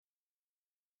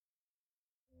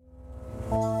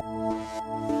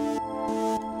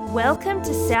Welcome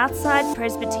to Southside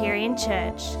Presbyterian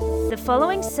Church. The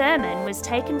following sermon was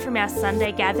taken from our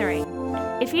Sunday gathering.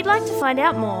 If you'd like to find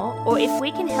out more, or if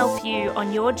we can help you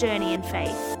on your journey in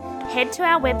faith, head to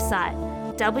our website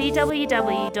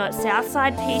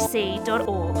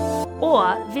www.southsidepc.org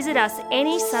or visit us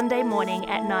any Sunday morning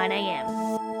at 9 a.m.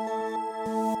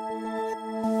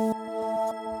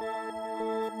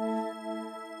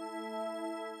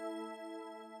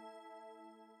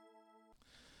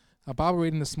 Our Bible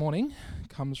reading this morning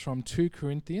comes from 2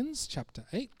 Corinthians chapter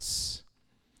 8,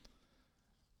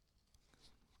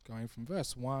 going from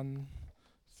verse 1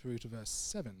 through to verse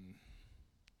 7.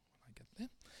 I get there.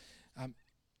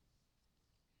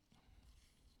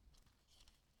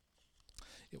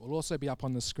 It will also be up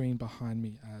on the screen behind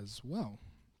me as well.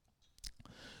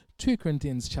 2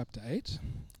 Corinthians chapter 8,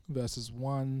 verses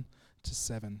 1 to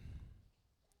 7.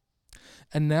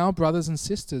 And now, brothers and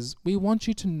sisters, we want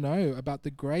you to know about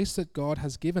the grace that God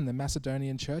has given the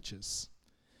Macedonian churches.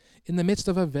 In the midst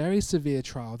of a very severe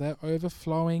trial, their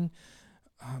overflowing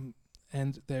joy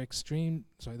and their extreme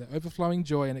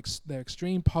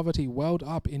poverty welled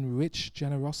up in rich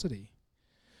generosity.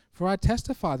 For I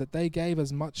testify that they gave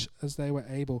as much as they were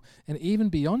able, and even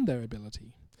beyond their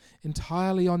ability.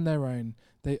 Entirely on their own,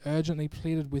 they urgently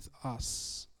pleaded with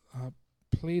us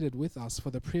for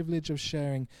the privilege of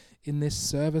sharing in this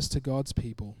service to God's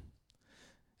people.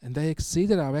 And they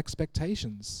exceeded our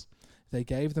expectations. They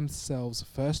gave themselves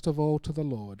first of all to the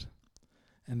Lord,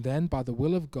 and then by the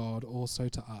will of God also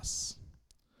to us.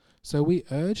 So we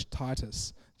urged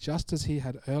Titus, just as he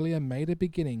had earlier made a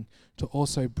beginning, to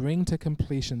also bring to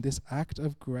completion this act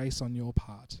of grace on your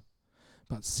part.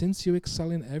 But since you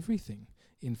excel in everything,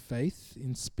 in faith,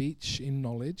 in speech, in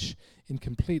knowledge, in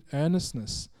complete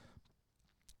earnestness,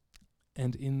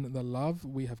 and in the love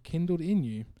we have kindled in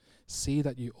you, see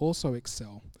that you also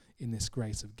excel in this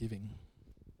grace of giving.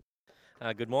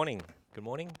 Good morning. Good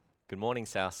morning. Good morning,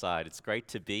 Southside. It's great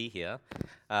to be here.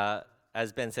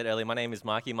 As Ben said earlier, my name is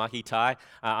Mikey Tai.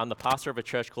 I'm the pastor of a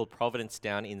church called Providence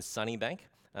down in Sunnybank.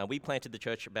 We planted the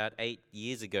church about 8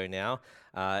 years ago now,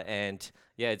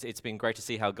 it's been great to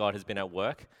see how God has been at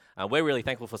work. We're really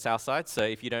thankful for Southside. So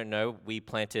if you don't know, we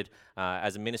planted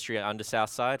as a ministry under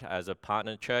Southside, as a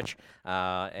partner church,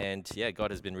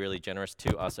 God has been really generous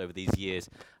to us over these years.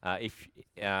 I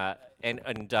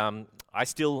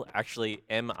still actually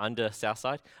am under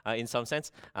Southside in some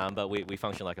sense, but we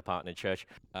function like a partner church.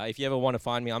 If you ever want to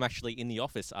find me, I'm actually in the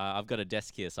office. I've got a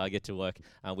desk here, so I get to work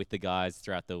with the guys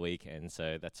throughout the week, and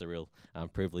so that's a real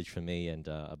privilege for me and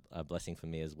a blessing for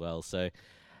me as well. So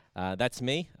that's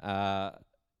me.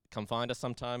 Come find us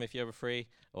sometime if you're ever free,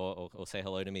 or say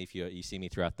hello to me if you see me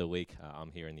throughout the week.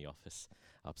 I'm here in the office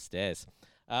upstairs.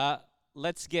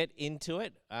 Let's get into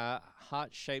it.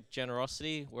 Heart-shaped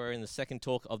generosity. We're in the second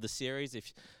talk of the series.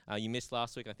 If you missed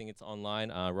last week, I think it's online.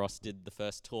 Ross did the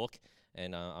first talk,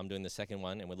 and I'm doing the second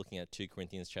one, and we're looking at 2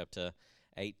 Corinthians chapter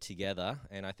 8 together.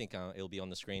 And I think it'll be on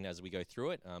the screen as we go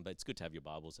through it, but it's good to have your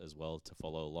Bibles as well to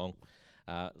follow along.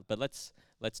 But let's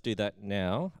do that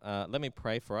now. Let me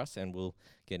pray for us, and we'll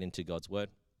get into God's Word.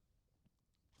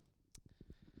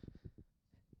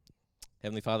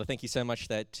 Heavenly Father, thank you so much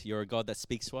that you're a God that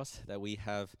speaks to us, that we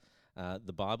have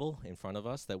the Bible in front of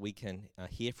us, that we can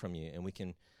hear from you, and we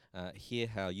can hear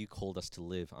how you called us to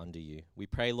live under you. We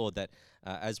pray, Lord, that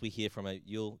as we hear from it,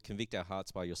 you'll convict our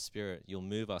hearts by your Spirit. You'll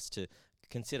move us to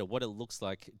consider what it looks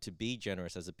like to be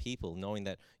generous as a people, knowing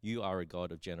that you are a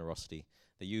God of generosity,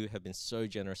 that you have been so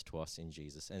generous to us in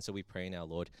Jesus. And so we pray now,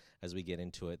 Lord, as we get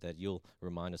into it, that you'll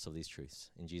remind us of these truths.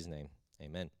 In Jesus' name,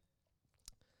 amen.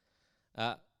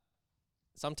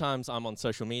 Sometimes I'm on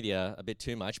social media a bit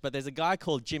too much, but there's a guy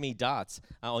called Jimmy Darts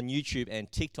on YouTube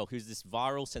and TikTok who's this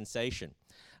viral sensation.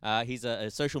 He's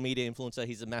a social media influencer.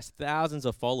 He's amassed thousands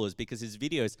of followers because his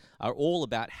videos are all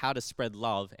about how to spread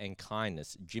love and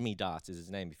kindness. Jimmy Darts is his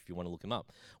name if you want to look him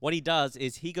up. What he does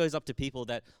is he goes up to people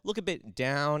that look a bit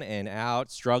down and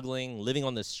out, struggling, living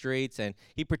on the streets, and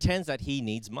he pretends that he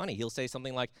needs money. He'll say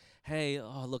something like, hey,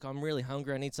 look, I'm really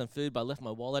hungry. I need some food, but I left my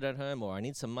wallet at home, or I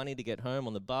need some money to get home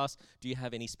on the bus. Do you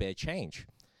have any spare change?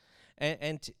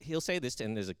 And he'll say this,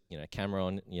 and there's a camera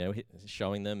on,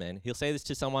 showing them, and he'll say this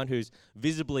to someone who's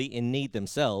visibly in need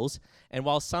themselves. And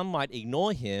while some might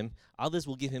ignore him, others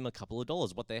will give him a couple of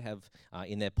dollars, what they have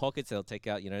in their pockets. They'll take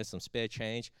out, some spare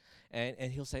change,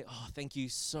 and he'll say, "Oh, thank you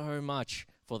so much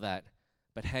for that.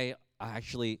 But hey, I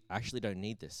actually don't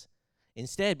need this.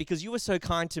 Instead, because you were so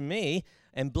kind to me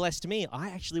and blessed me, I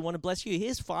actually want to bless you.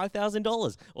 Here's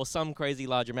 $5,000 or some crazy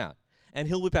large amount." And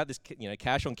he'll whip out this,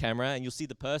 cash on camera, and you'll see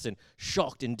the person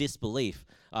shocked in disbelief,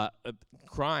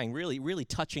 crying, really, really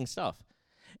touching stuff.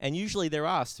 And usually they're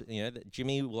asked,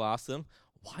 Jimmy will ask them,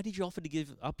 why did you offer to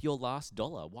give up your last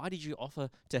dollar? Why did you offer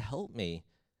to help me?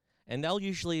 And they'll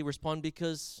usually respond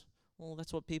because, well,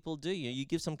 that's what people do. You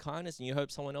give some kindness and you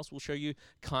hope someone else will show you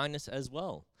kindness as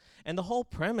well. And the whole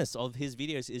premise of his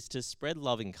videos is to spread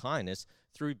love and kindness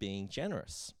through being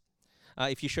generous.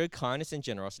 If you show kindness and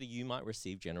generosity, you might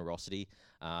receive generosity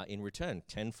in return,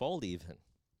 tenfold even.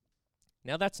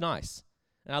 Now that's nice.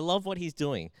 And I love what he's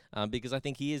doing because I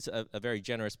think he is a very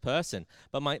generous person.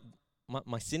 But my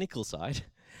cynical side,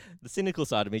 the cynical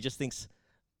side of me just thinks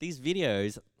these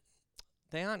videos,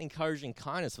 they aren't encouraging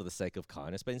kindness for the sake of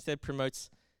kindness, but instead promotes,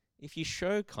 if you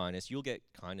show kindness, you'll get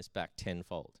kindness back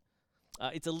tenfold.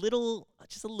 It's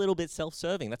just a little bit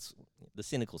self-serving. That's the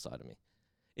cynical side of me.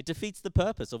 It defeats the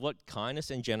purpose of what kindness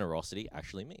and generosity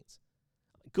actually means.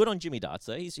 Good on Jimmy Darts,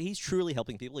 though. He's truly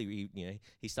helping people.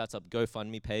 He starts up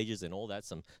GoFundMe pages and all that,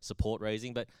 some support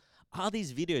raising. But are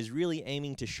these videos really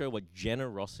aiming to show what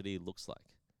generosity looks like?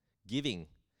 Giving,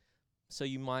 so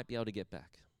you might be able to get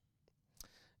back.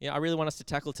 I really want us to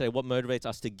tackle today what motivates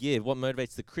us to give, what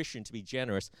motivates the Christian to be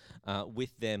generous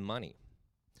with their money.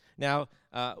 Now,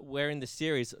 we're in the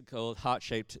series called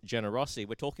Heart-Shaped Generosity.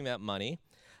 We're talking about money,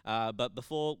 but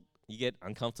before you get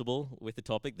uncomfortable with the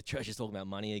topic, the church is talking about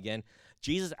money again.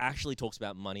 Jesus actually talks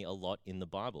about money a lot in the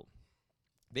Bible.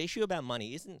 The issue about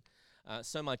money isn't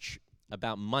so much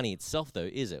about money itself, though,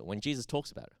 is it? When Jesus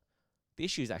talks about it, the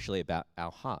issue is actually about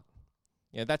our heart.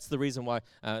 That's the reason why,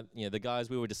 the guys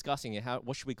we were discussing,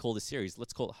 what should we call this series?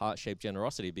 Let's call it Heart-Shaped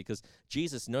Generosity, because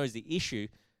Jesus knows the issue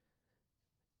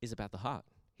is about the heart.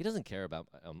 He doesn't care about,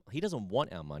 he doesn't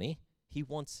want our money. He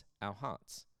wants our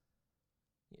hearts.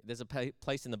 There's a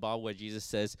place in the Bible where Jesus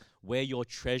says, where your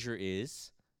treasure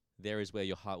is, there is where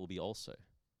your heart will be also.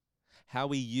 How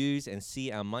we use and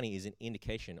see our money is an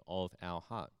indication of our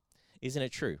heart. Isn't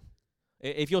it true?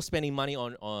 If you're spending money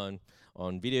on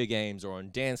video games or on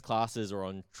dance classes or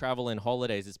on travel and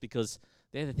holidays, it's because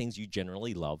they're the things you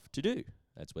generally love to do.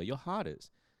 That's where your heart is.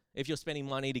 If you're spending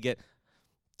money to get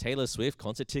Taylor Swift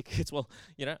concert tickets, well,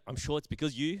 I'm sure it's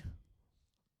because you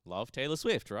love Taylor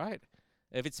Swift, right?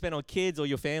 If it's spent on kids or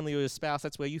your family or your spouse,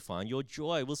 that's where you find your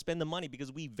joy. We'll spend the money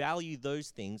because we value those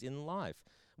things in life.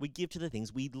 We give to the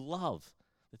things we love,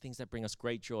 the things that bring us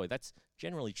great joy. That's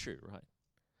generally true, right?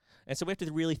 And so we have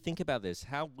to really think about this,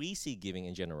 how we see giving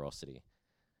and generosity.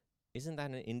 Isn't that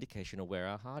an indication of where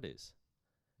our heart is?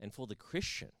 And for the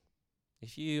Christian,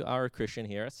 if you are a Christian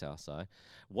here at Southside,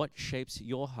 what shapes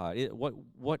your heart?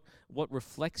 What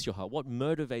reflects your heart? What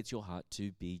motivates your heart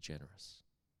to be generous?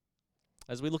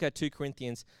 As we look at 2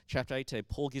 Corinthians chapter 8 today,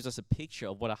 Paul gives us a picture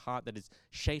of what a heart that is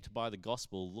shaped by the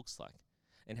gospel looks like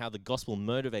and how the gospel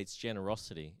motivates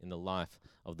generosity in the life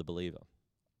of the believer.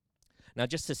 Now,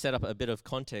 just to set up a bit of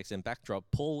context and backdrop,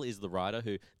 Paul is the writer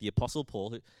the Apostle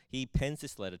Paul, he pens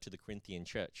this letter to the Corinthian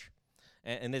church.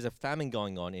 And there's a famine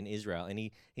going on in Israel,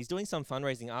 and he's doing some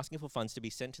fundraising, asking for funds to be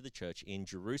sent to the church in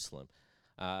Jerusalem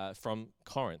from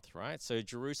Corinth, right? So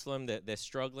Jerusalem, they're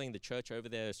struggling, the church over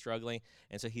there is struggling,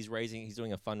 and so he's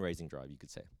doing a fundraising drive, you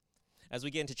could say. As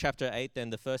we get into chapter 8,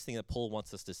 then the first thing that Paul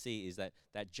wants us to see is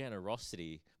that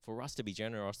generosity, for us to be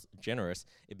generous,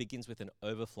 it begins with an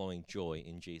overflowing joy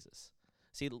in Jesus.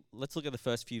 See, let's look at the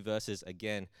first few verses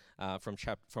again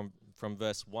from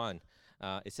verse 1.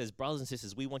 It says, brothers and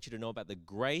sisters, we want you to know about the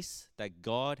grace that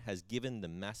God has given the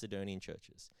Macedonian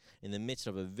churches. In the midst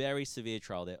of a very severe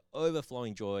trial, their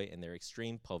overflowing joy and their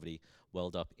extreme poverty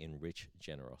welled up in rich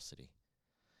generosity.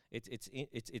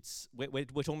 We're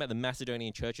talking about the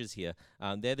Macedonian churches here.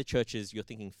 They're the churches, you're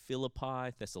thinking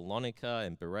Philippi, Thessalonica,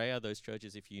 and Berea, those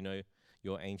churches, if you know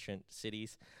your ancient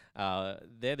cities.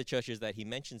 They're the churches that he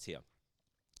mentions here.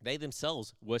 They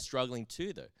themselves were struggling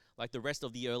too, though. Like the rest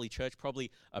of the early church, probably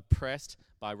oppressed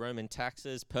by Roman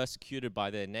taxes, persecuted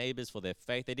by their neighbors for their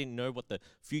faith. They didn't know what the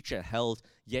future held,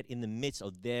 yet in the midst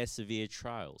of their severe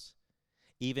trials,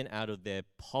 even out of their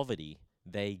poverty,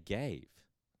 they gave.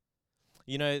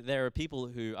 There are people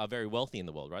who are very wealthy in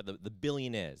the world, right? The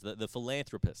billionaires, the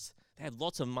philanthropists. They have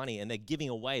lots of money, and they're giving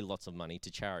away lots of money to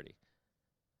charity.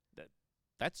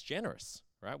 That's generous,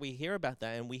 right? We hear about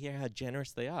that, and we hear how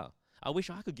generous they are. I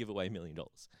wish I could give away $1 million.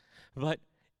 But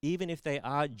even if they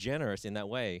are generous in that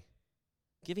way,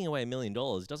 giving away $1 million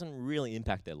doesn't really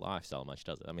impact their lifestyle much,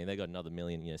 does it? I mean, they got another $1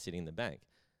 million, sitting in the bank.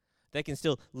 They can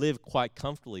still live quite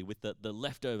comfortably with the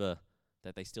leftover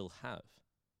that they still have.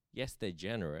 Yes, they're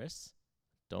generous.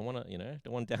 Don't want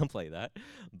to downplay that.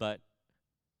 But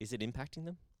is it impacting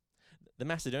them? The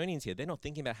Macedonians here, they're not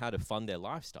thinking about how to fund their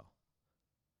lifestyle.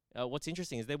 What's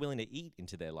interesting is they're willing to eat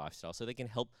into their lifestyle so they can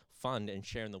help fund and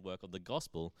share in the work of the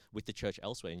gospel with the church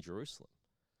elsewhere in Jerusalem.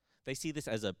 They see this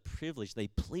as a privilege. They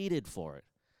pleaded for it.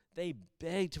 They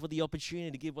begged for the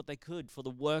opportunity to give what they could for the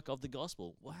work of the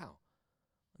gospel. Wow.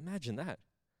 Imagine that.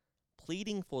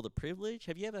 Pleading for the privilege.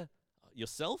 Have you ever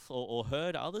yourself or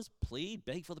heard others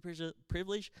beg for the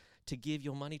privilege to give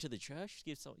your money to the church?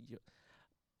 It's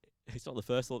not the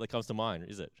first thought that comes to mind,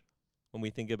 is it? When we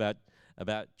think about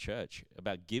church,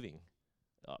 about giving.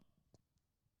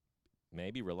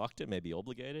 Maybe reluctant, maybe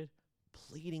obligated.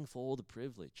 Pleading for the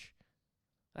privilege.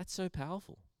 That's so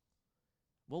powerful.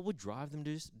 What would drive them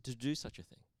to do such a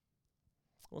thing?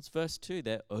 Well, it's verse 2,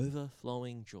 their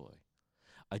overflowing joy.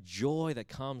 A joy that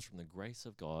comes from the grace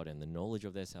of God and the knowledge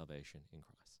of their salvation in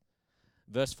Christ.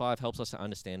 Verse 5 helps us to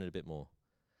understand it a bit more.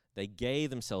 They gave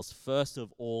themselves first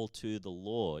of all to the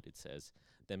Lord, it says,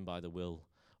 then by the will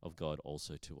of God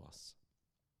also to us.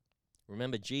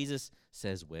 Remember, Jesus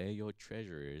says, where your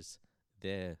treasure is,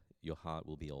 there your heart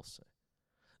will be also.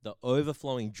 The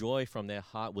overflowing joy from their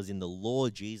heart was in the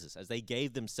Lord Jesus, as they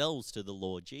gave themselves to the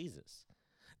Lord Jesus.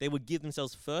 They would give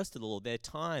themselves first to the Lord, their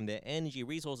time, their energy,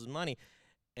 resources, money,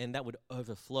 and that would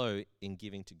overflow in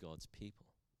giving to God's people.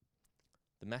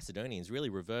 The Macedonians really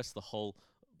reversed the whole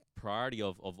priority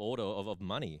of order of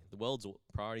money. The world's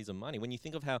priorities are money. When you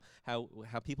think of how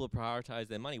people prioritize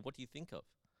their money, what do you think of?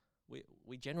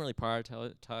 We generally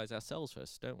prioritize ourselves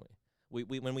first, don't we?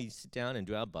 When we sit down and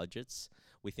do our budgets,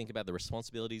 we think about the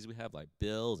responsibilities we have, like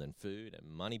bills and food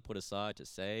and money put aside to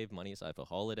save, money aside for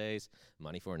holidays,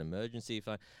 money for an emergency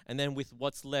fund. And then with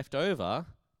what's left over,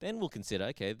 then we'll consider,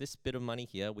 okay, this bit of money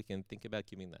here, we can think about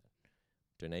giving that.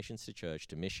 Donations to church,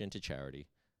 to mission, to charity.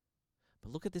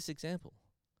 But look at this example.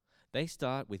 They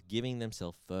start with giving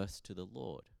themselves first to the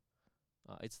Lord.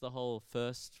 It's the whole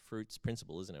first fruits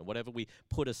principle, isn't it? Whatever we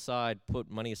put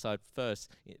money aside first,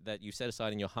 that you set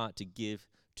aside in your heart to give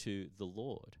to the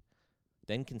Lord.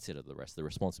 Then consider the rest, the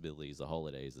responsibilities, the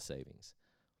holidays, the savings.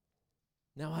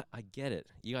 Now, I get it.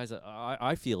 You guys,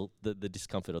 I feel the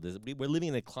discomfort of this. We're living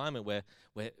in a climate where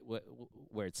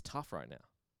it's tough right now.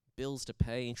 Bills to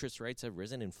pay, interest rates have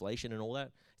risen, inflation and all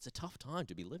that. It's a tough time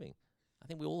to be living. I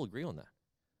think we all agree on that.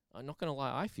 I'm not going to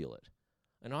lie, I feel it.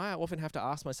 And I often have to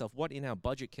ask myself, what in our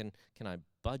budget can I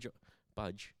budget,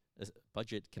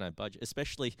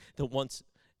 especially the wants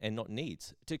and not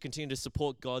needs, to continue to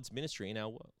support God's ministry in our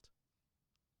world.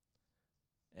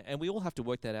 And we all have to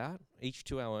work that out, each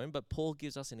to our own, but Paul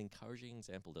gives us an encouraging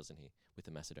example, doesn't he, with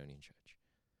the Macedonian church.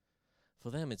 For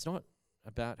them, it's not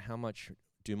about how much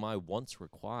do my wants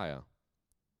require,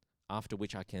 after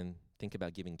which I can think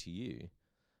about giving to you,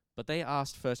 but they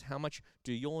asked first, how much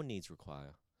do your needs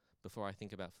require, before I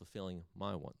think about fulfilling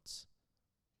my wants.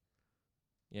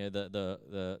 Yeah,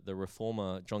 the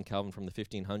reformer John Calvin from the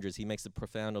 1500s, he makes the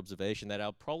profound observation that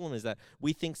our problem is that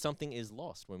we think something is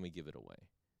lost when we give it away,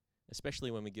 especially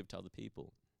when we give to other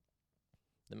people.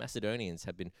 The Macedonians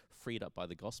have been freed up by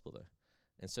the gospel, though,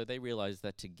 and so they realize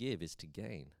that to give is to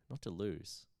gain, not to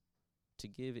lose. To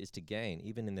give is to gain,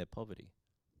 even in their poverty.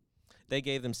 They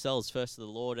gave themselves first to the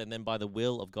Lord, and then by the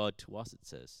will of God to us, it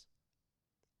says.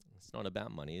 It's not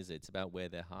about money, is it? It's about where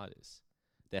their heart is.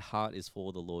 Their heart is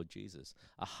for the Lord Jesus.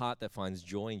 A heart that finds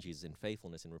joy in Jesus, in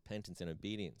faithfulness, in repentance, and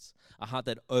obedience. A heart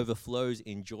that overflows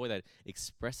in joy, that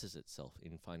expresses itself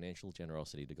in financial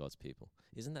generosity to God's people.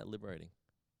 Isn't that liberating?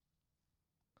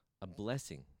 A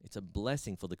blessing. It's a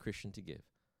blessing for the Christian to give.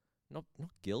 Not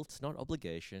guilt, not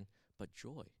obligation, but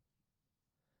joy.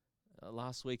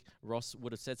 Last week, Ross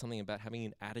would have said something about having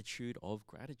an attitude of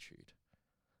gratitude.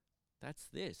 That's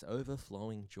this,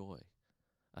 overflowing joy,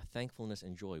 a thankfulness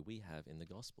and joy we have in the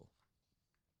gospel.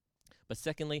 But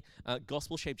secondly,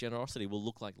 gospel-shaped generosity will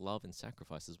look like love and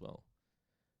sacrifice as well.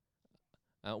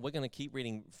 We're going to keep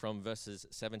reading from verses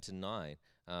 7 to 9.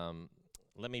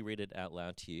 Let me read it out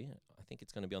loud to you. I think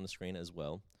it's going to be on the screen as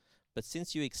well. But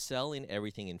since you excel in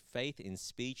everything, in faith, in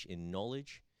speech, in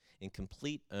knowledge, in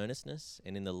complete earnestness,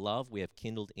 and in the love we have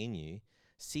kindled in you,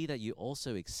 see that you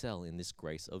also excel in this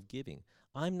grace of giving.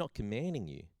 I'm not commanding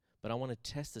you, but I want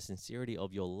to test the sincerity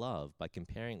of your love by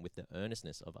comparing it with the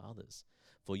earnestness of others.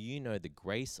 For you know the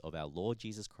grace of our Lord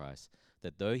Jesus Christ,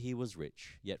 that though he was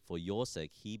rich, yet for your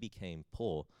sake he became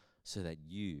poor, so that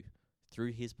you,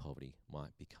 through his poverty,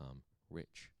 might become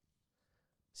rich.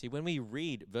 See, when we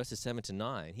read verses 7 to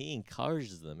 9, he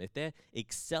encourages them. If they're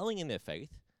excelling in their faith,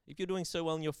 if you're doing so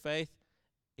well in your faith,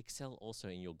 excel also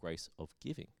in your grace of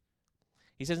giving.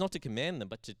 He says not to command them,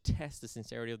 but to test the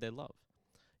sincerity of their love.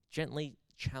 Gently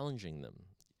challenging them.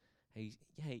 Hey,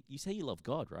 you say you love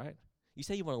God, right? You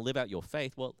say you want to live out your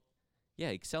faith. Well, yeah,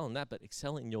 excel in that, but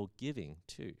excel in your giving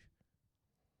too.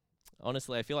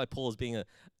 Honestly, I feel like Paul is being a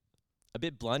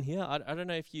bit blunt here. I don't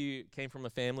know if you came from a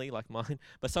family like mine,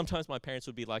 but sometimes my parents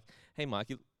would be like, hey,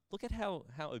 Mike, Look at how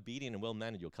obedient and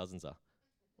well-mannered your cousins are.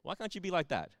 Why can't you be like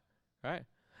that? Right?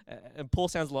 And Paul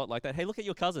sounds a lot like that. Hey, look at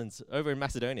your cousins over in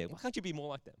Macedonia. Why can't you be more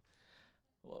like them?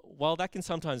 While that can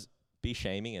sometimes be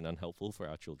shaming and unhelpful for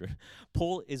our children,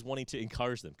 Paul is wanting to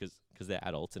encourage them because they're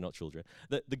adults and not children.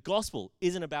 The gospel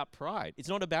isn't about pride. It's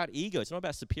not about ego. It's not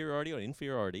about superiority or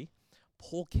inferiority.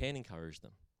 Paul can encourage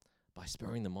them by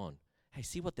spurring them on. Hey,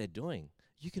 see what they're doing.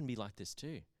 You can be like this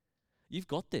too. You've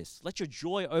got this. Let your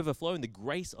joy overflow in the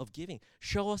grace of giving.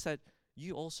 Show us that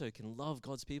you also can love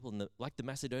God's people like the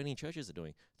Macedonian churches are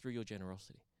doing through your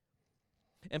generosity.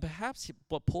 And perhaps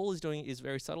what Paul is doing is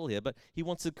very subtle here, but he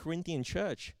wants the Corinthian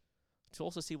church to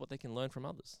also see what they can learn from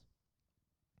others.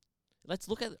 Let's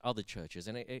look at other churches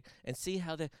and see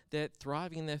how they're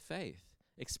thriving in their faith,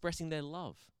 expressing their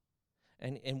love.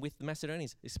 And with the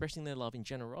Macedonians, expressing their love in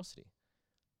generosity.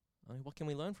 I mean, what can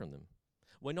we learn from them?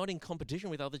 We're not in competition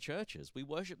with other churches. We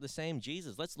worship the same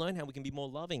Jesus. Let's learn how we can be more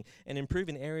loving and improve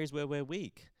in areas where we're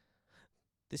weak.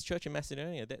 This church in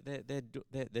Macedonia,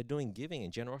 they're doing giving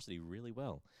and generosity really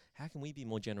well. How can we be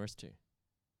more generous too?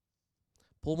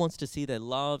 Paul wants to see their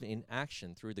love in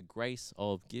action through the grace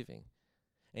of giving.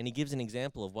 And he gives an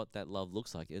example of what that love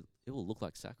looks like. It will look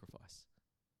like sacrifice.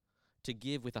 To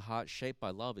give with a heart shaped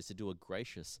by love is to do a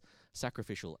gracious,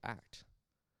 sacrificial act.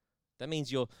 That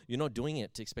means you're not doing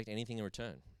it to expect anything in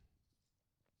return.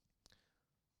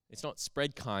 It's not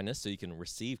spread kindness so you can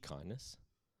receive kindness.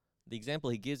 The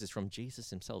example he gives is from Jesus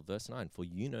himself, verse 9. For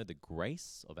you know the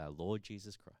grace of our Lord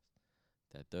Jesus Christ,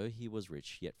 that though he was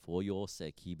rich, yet for your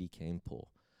sake he became poor,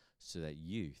 so that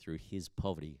you, through his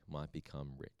poverty, might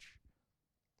become rich.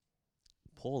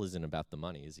 Paul isn't about the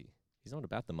money, is he? He's not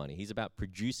about the money. He's about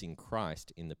producing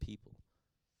Christ in the people.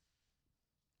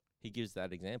 He gives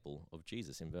that example of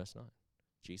Jesus in verse 9.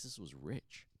 Jesus was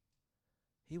rich.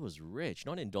 He was rich,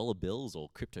 not in dollar bills or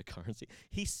cryptocurrency.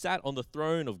 He sat on the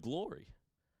throne of glory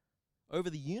over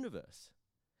the universe.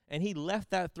 And he left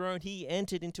that throne. He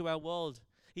entered into our world.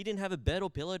 He didn't have a bed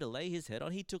or pillow to lay his head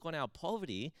on. He took on our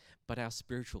poverty, but our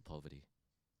spiritual poverty,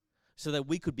 so that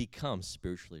we could become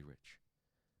spiritually rich.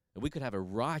 And we could have a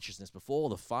righteousness before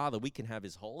the Father. We can have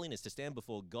his holiness to stand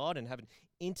before God and have an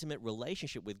intimate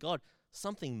relationship with God,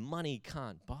 something money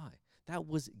can't buy. That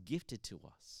was gifted to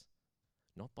us,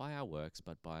 not by our works,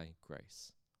 but by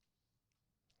grace.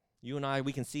 You and I,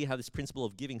 we can see how this principle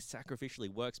of giving sacrificially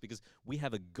works because we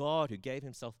have a God who gave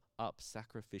himself up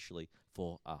sacrificially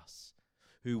for us,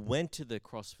 who went to the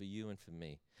cross for you and for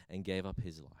me and gave up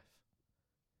his life.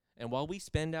 And while we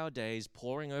spend our days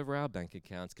poring over our bank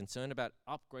accounts, concerned about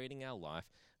upgrading our life,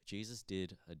 Jesus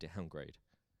did a downgrade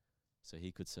so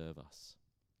he could serve us.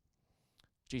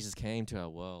 Jesus came to our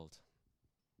world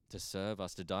to serve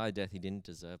us, to die a death he didn't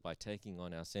deserve by taking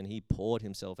on our sin. He poured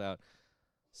himself out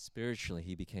spiritually.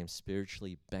 He became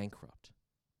spiritually bankrupt.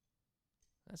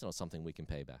 That's not something we can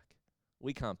pay back.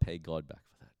 We can't pay God back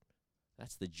for that.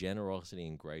 That's the generosity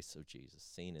and grace of Jesus,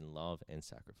 seen in love and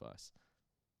sacrifice.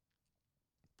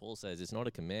 Paul says it's not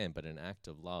a command, but an act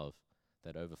of love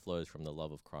that overflows from the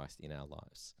love of Christ in our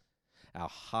lives. Our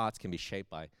hearts can be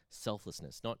shaped by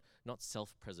selflessness, not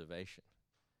self-preservation.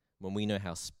 When we know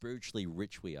how spiritually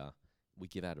rich we are, we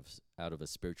give out of a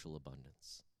spiritual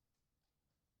abundance.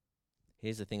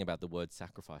 Here's the thing about the word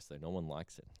sacrifice, though. No one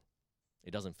likes it.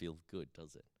 It doesn't feel good,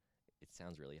 does it? It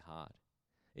sounds really hard.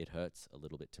 It hurts a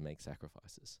little bit to make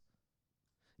sacrifices.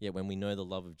 Yet when we know the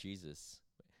love of Jesus,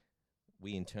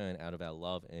 we in turn, out of our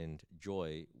love and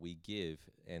joy, we give,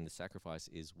 and the sacrifice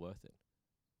is worth it.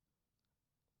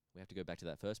 We have to go back to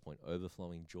that first point,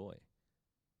 overflowing joy.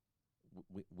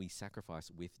 We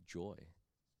sacrifice with joy.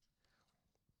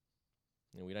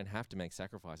 You know, we don't have to make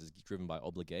sacrifices driven by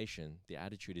obligation. The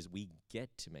attitude is we get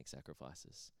to make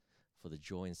sacrifices for the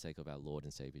joy and sake of our Lord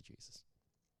and Savior Jesus.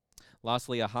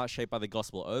 Lastly, a heart shaped by the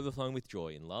gospel, overflowing with joy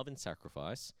in love and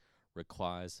sacrifice,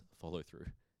 requires follow-through.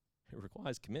 It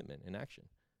requires commitment and action.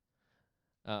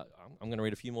 I'm going to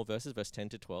read a few more verses, verse 10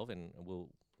 to 12, and we'll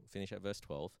finish at verse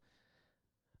 12.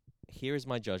 Here is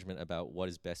my judgment about what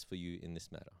is best for you in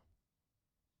this matter.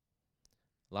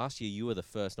 Last year you were the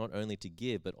first not only to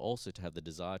give, but also to have the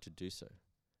desire to do so.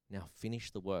 Now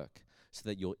finish the work, so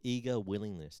that your eager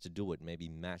willingness to do it may be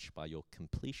matched by your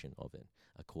completion of it,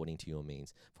 according to your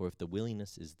means. For if the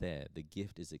willingness is there, the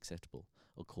gift is acceptable,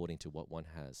 according to what one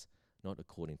has, not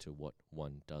according to what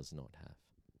one does not have.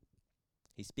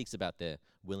 He speaks about their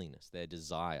willingness, their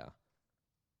desire.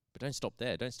 But don't stop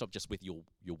there. Don't stop just with your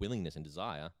willingness and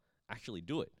desire. Actually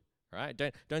do it. Right?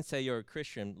 Don't say you're a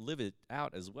Christian, live it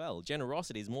out as well.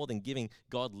 Generosity is more than giving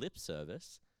God lip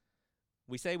service.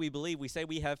 We say we believe, we say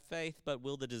we have faith, but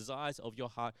will the desires of your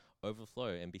heart overflow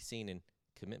and be seen in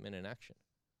commitment and action?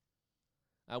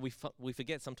 We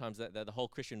forget sometimes that the whole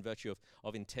Christian virtue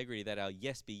of integrity, that our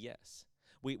yes be yes.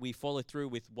 We follow through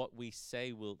with what we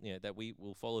say that we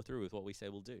will follow through with what we say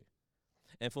we'll do.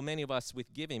 And for many of us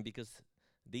with giving, because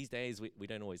these days we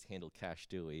don't always handle cash,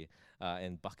 do we?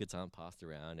 And buckets aren't passed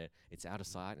around. And it's out of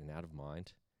sight and out of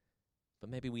mind. But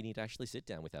maybe we need to actually sit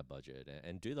down with our budget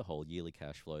and do the whole yearly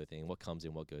cash flow thing, what comes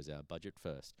in, what goes out, budget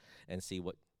first, and see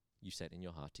what you set in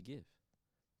your heart to give,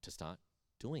 to start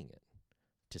doing it,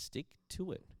 to stick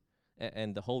to it.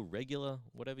 And the whole regular,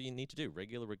 whatever you need to do,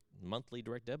 regular monthly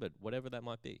direct debit, whatever that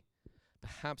might be.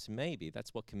 Perhaps maybe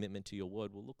that's what commitment to your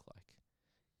word will look like.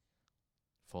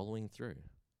 Following through.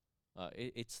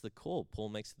 It's the call Paul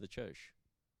makes to the church.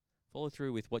 Follow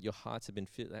through with what your hearts have been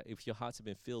if your hearts have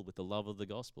been filled with the love of the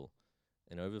gospel,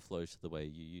 and overflows to the way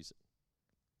you use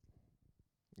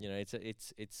it.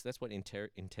 That's what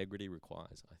integrity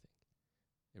requires, I think.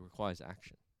 It requires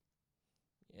action.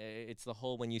 It's the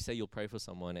whole, when you say you'll pray for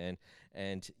someone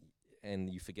and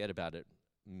you forget about it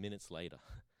minutes later.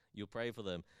 You'll pray for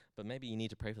them, but maybe you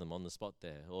need to pray for them on the spot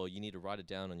there, or you need to write it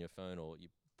down on your phone, or you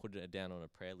put it down on a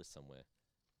prayer list somewhere.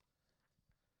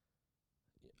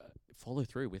 Follow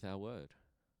through with our word.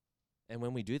 And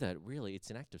when we do that, really, it's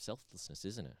an act of selflessness,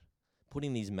 isn't it?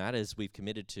 Putting these matters we've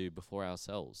committed to before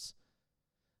ourselves.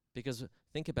 Because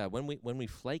think about when we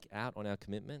flake out on our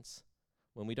commitments,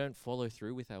 when we don't follow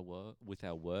through with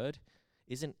our word,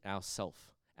 isn't our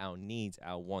self, our needs,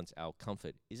 our wants, our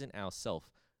comfort, isn't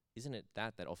it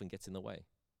that often gets in the way?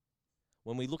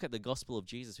 When we look at the gospel of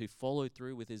Jesus, who followed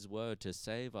through with his word to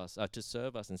save us, to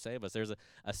serve us and save us, there's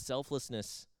a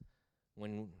selflessness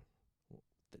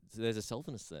there's a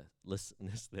selflessness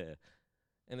there.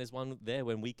 And there's one there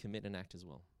when we commit and act as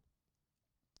well.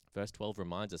 Verse 12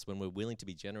 reminds us, when we're willing to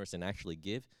be generous and actually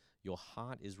give, your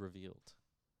heart is revealed.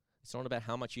 It's not about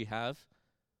how much you have,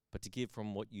 but to give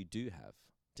from what you do have,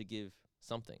 to give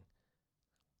something.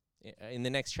 In the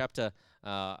next chapter,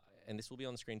 and this will be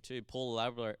on the screen too, Paul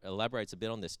elaborates a bit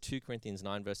on this. 2 Corinthians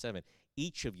 9 verse 7.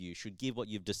 Each of you should give what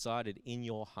you've decided in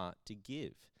your heart to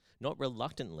give, not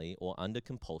reluctantly or under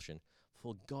compulsion,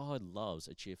 for God loves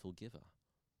a cheerful giver.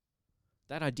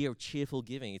 That idea of cheerful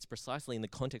giving, it's precisely in the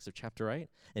context of chapter 8,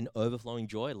 an overflowing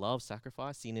joy, love,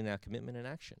 sacrifice, seen in our commitment and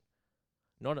action.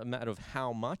 Not a matter of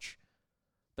how much,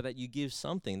 but that you give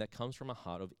something that comes from a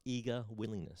heart of eager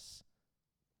willingness.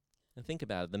 And think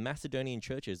about it, the Macedonian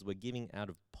churches were giving out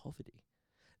of poverty.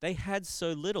 They had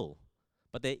so little,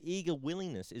 but their eager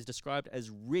willingness is described as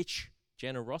rich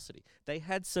generosity. They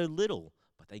had so little,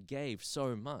 but they gave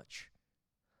so much.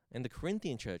 And the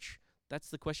Corinthian church, that's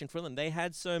the question for them. They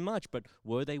had so much, but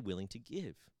were they willing to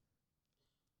give?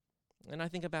 And I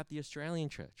think about the Australian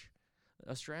church.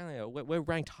 Australia, we're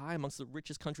ranked high amongst the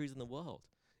richest countries in the world.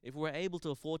 If we're able to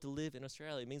afford to live in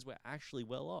Australia, it means we're actually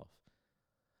well off.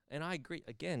 And I agree,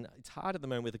 again, it's hard at the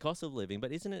moment with the cost of living,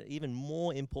 but isn't it even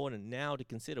more important now to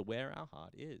consider where our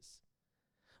heart is?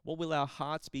 What will our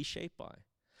hearts be shaped by?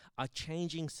 Are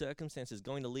changing circumstances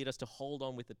going to lead us to hold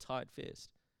on with a tight fist?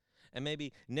 And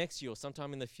maybe next year or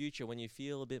sometime in the future, when you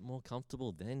feel a bit more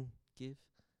comfortable, then give?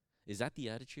 Is that the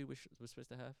attitude we're supposed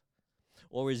to have?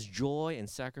 Or is joy and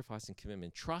sacrifice and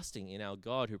commitment, trusting in our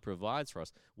God who provides for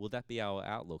us, will that be our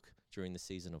outlook during the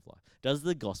season of life? Does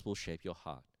the gospel shape your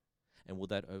heart? And will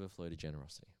that overflow to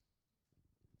generosity?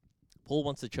 Paul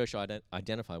wants the church to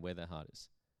identify where their heart is.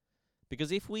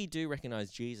 Because if we do recognize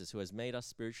Jesus, who has made us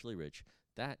spiritually rich,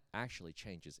 that actually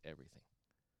changes everything.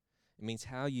 It means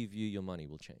how you view your money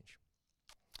will change.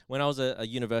 When I was a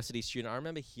university student, I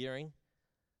remember hearing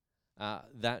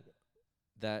that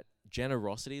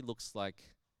generosity looks like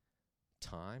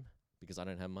time, because I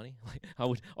don't have money. Like, I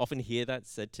would often hear that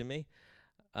said to me.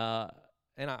 And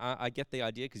I get the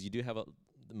idea, because you do have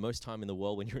the most time in the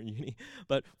world when you're in uni.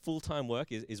 But full-time work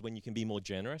is when you can be more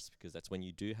generous, because that's when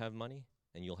you do have money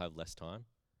and you'll have less time.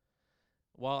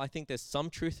 While I think there's some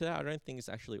truth to that, I don't think it's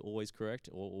actually always correct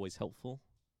or always helpful.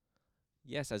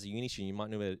 Yes, as a uni student,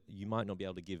 you might not be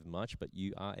able to give much, but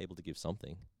you are able to give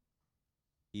something.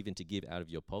 Even to give out of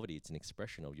your poverty, it's an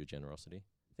expression of your generosity.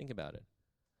 Think about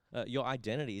it. Your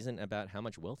identity isn't about how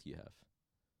much wealth you have.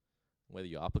 Whether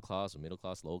you're upper class or middle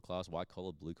class, lower class, white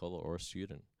collar, blue collar, or a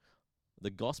student.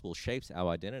 The gospel shapes our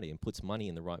identity and puts money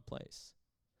in the right place.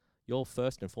 You're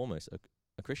first and foremost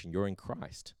a Christian. You're in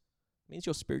Christ. It means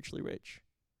you're spiritually rich.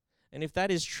 And if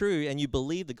that is true and you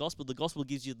believe the gospel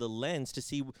gives you the lens to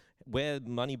see where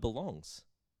money belongs.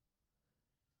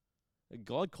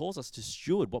 God calls us to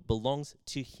steward what belongs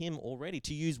to Him already,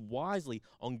 to use wisely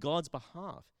on God's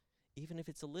behalf, even if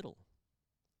it's a little.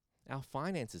 Our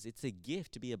finances, it's a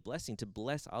gift to be a blessing, to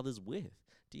bless others with.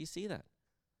 Do you see that?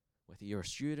 Whether you're a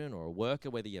student or a worker,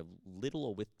 whether you have little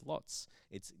or with lots,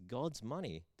 it's God's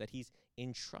money that he's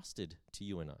entrusted to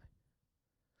you and I.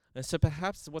 And so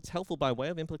perhaps what's helpful by way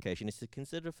of implication is to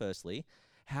consider firstly,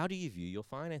 how do you view your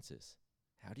finances?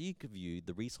 How do you view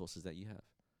the resources that you have?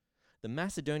 The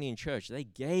Macedonian church, they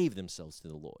gave themselves to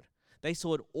the Lord. They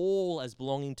saw it all as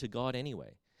belonging to God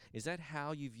anyway. Is that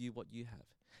how you view what you have?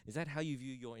 Is that how you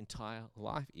view your entire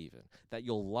life even? That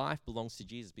your life belongs to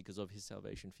Jesus because of his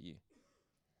salvation for you?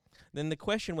 Then the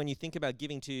question when you think about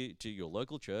giving to your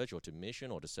local church or to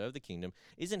mission or to serve the kingdom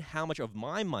isn't how much of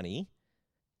my money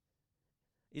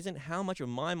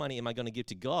am I going to give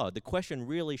to God? The question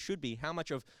really should be, how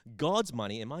much of God's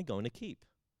money am I going to keep?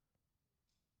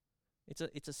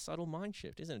 It's a subtle mind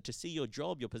shift, isn't it? To see your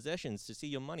job, your possessions, to see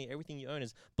your money, everything you own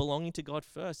as belonging to God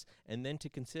first, and then to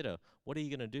consider, what are you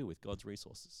going to do with God's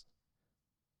resources?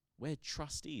 We're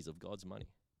trustees of God's money.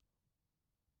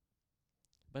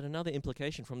 But another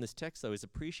implication from this text, though, is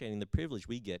appreciating the privilege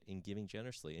we get in giving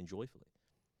generously and joyfully.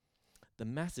 The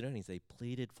Macedonians, they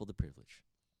pleaded for the privilege.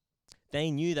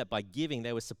 They knew that by giving,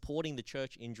 they were supporting the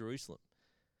church in Jerusalem.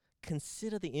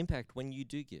 Consider the impact when you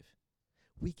do give.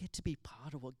 We get to be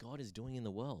part of what God is doing in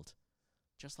the world,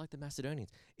 just like the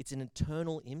Macedonians. It's an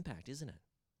eternal impact, isn't it?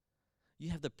 You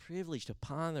have the privilege to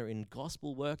partner in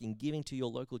gospel work in giving to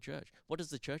your local church. What does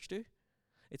the church do?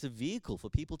 It's a vehicle for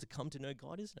people to come to know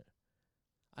God, isn't it?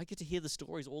 I get to hear the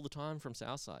stories all the time from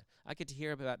Southside. I get to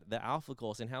hear about the Alpha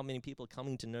Course and how many people are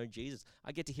coming to know Jesus.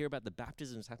 I get to hear about the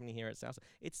baptisms happening here at Southside.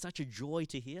 It's such a joy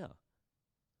to hear.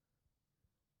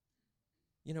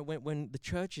 You know, when the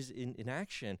church is in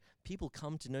action, people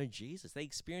come to know Jesus. They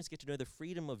get to know the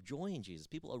freedom of joy in Jesus.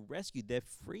 People are rescued. They're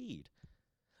freed.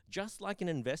 Just like an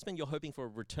investment, you're hoping for a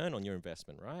return on your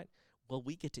investment, right? Well,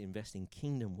 we get to invest in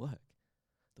kingdom work,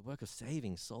 the work of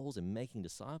saving souls and making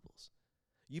disciples.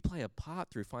 You play a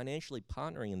part through financially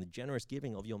partnering in the generous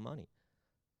giving of your money.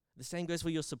 The same goes for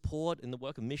your support in the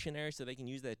work of missionaries so they can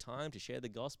use their time to share the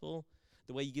gospel.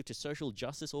 The way you give to social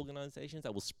justice organizations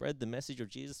that will spread the message of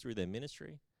Jesus through their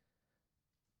ministry.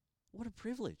 What a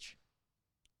privilege.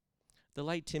 The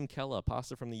late Tim Keller,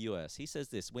 pastor from the US, he says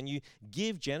this: when you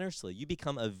give generously, you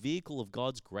become a vehicle of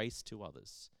God's grace to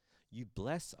others. You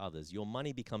bless others. Your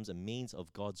money becomes a means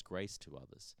of God's grace to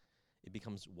others. It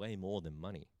becomes way more than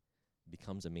money. It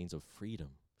becomes a means of freedom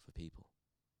for people.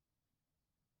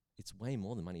 It's way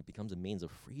more than money. It becomes a means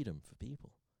of freedom for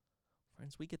people.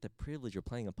 Friends, we get the privilege of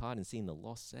playing a part in seeing the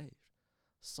lost saved.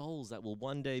 Souls that will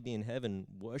one day be in heaven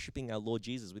worshiping our Lord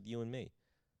Jesus with you and me.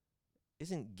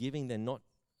 Isn't giving then not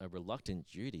a reluctant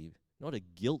duty, not a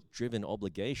guilt-driven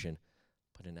obligation,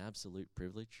 but an absolute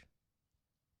privilege?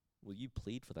 Will you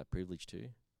plead for that privilege too?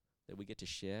 That we get to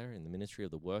share in the ministry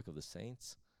of the work of the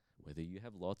saints? Whether you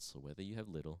have lots or whether you have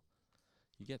little,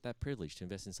 you get that privilege to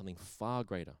invest in something far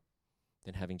greater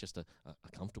than having just a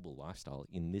comfortable lifestyle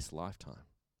in this lifetime.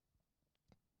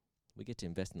 We get to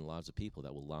invest in the lives of people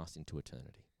that will last into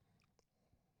eternity.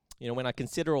 You know, when I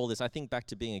consider all this, I think back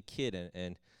to being a kid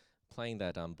and playing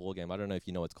that board game. I don't know if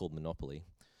you know, it's called Monopoly.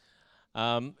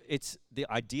 It's the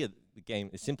idea, the game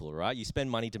is simple, right? You spend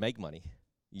money to make money.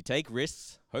 You take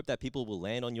risks, hope that people will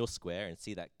land on your square and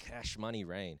see that cash money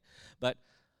rain. But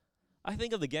I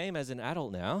think of the game as an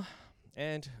adult now,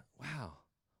 and wow,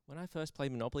 when I first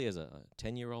played Monopoly as a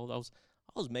 10-year-old, I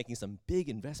was making some big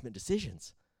investment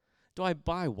decisions. Do I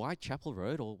buy Whitechapel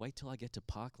Road or wait till I get to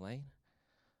Park Lane?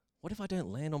 What if I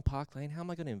don't land on Park Lane? How am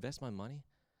I going to invest my money?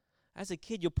 As a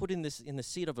kid, you're put in the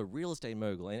seat of a real estate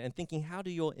mogul and thinking, how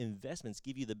do your investments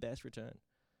give you the best return?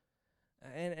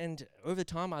 And over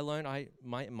time, I learned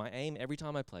my aim every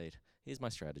time I played. Here's my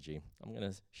strategy. I'm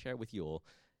going to share it with you all.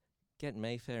 Get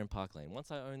Mayfair and Park Lane.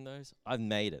 Once I own those, I've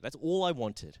made it. That's all I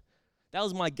wanted. That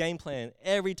was my game plan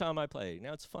every time I played.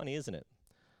 Now it's funny, isn't it?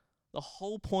 The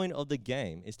whole point of the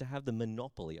game is to have the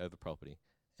monopoly over property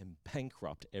and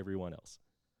bankrupt everyone else.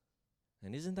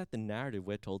 And isn't that the narrative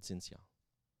we're told since young?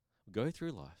 Go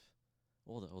through life,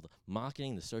 all the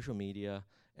marketing, the social media,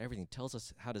 everything tells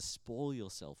us how to spoil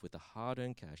yourself with the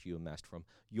hard-earned cash you amassed from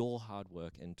your hard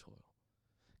work and toil.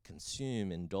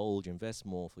 Consume, indulge, invest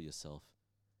more for yourself,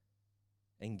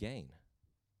 and gain.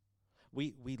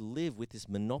 We live with this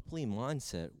monopoly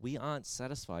mindset. We aren't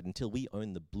satisfied until we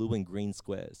own the blue and green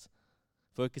squares,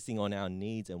 focusing on our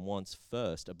needs and wants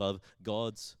first above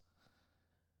God's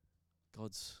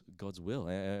will.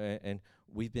 And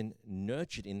we've been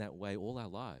nurtured in that way all our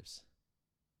lives.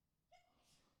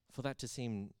 For that to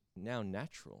seem now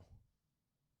natural.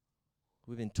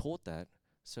 We've been taught that,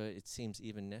 so it seems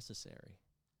even necessary.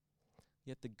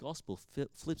 Yet the gospel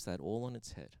flips that all on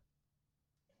its head.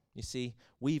 You see,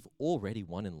 we've already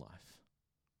won in life.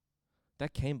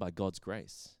 That came by God's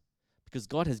grace. Because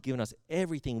God has given us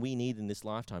everything we need in this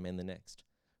lifetime and the next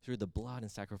through the blood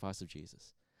and sacrifice of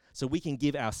Jesus. So we can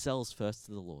give ourselves first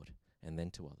to the Lord and then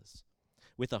to others,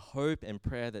 with a hope and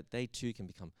prayer that they too can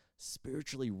become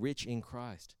spiritually rich in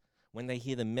Christ when they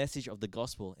hear the message of the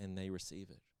gospel and they receive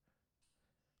it.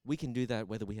 We can do that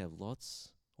whether we have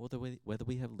lots or whether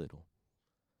we have little.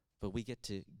 But we get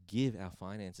to give our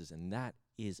finances, and that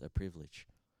is a privilege.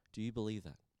 Do you believe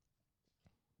that?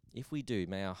 If we do,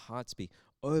 may our hearts be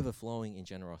overflowing in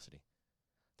generosity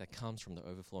that comes from the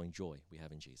overflowing joy we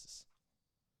have in Jesus.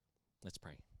 Let's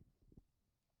pray.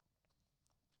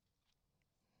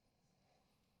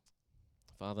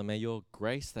 Father, may your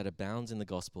grace that abounds in the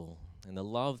gospel and the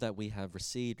love that we have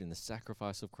received in the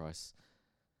sacrifice of Christ,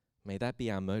 may that be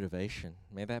our motivation.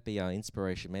 May that be our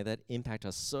inspiration. May that impact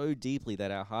us so deeply that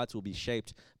our hearts will be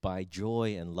shaped by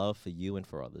joy and love for you and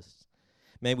for others.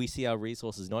 May we see our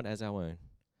resources not as our own,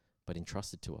 but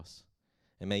entrusted to us.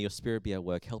 And may your Spirit be at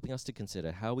work, helping us to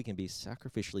consider how we can be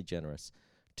sacrificially generous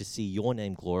to see your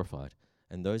name glorified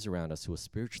and those around us who are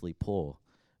spiritually poor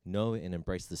know and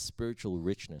embrace the spiritual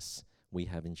richness we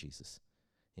have in Jesus.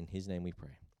 In his name we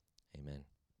pray. Amen.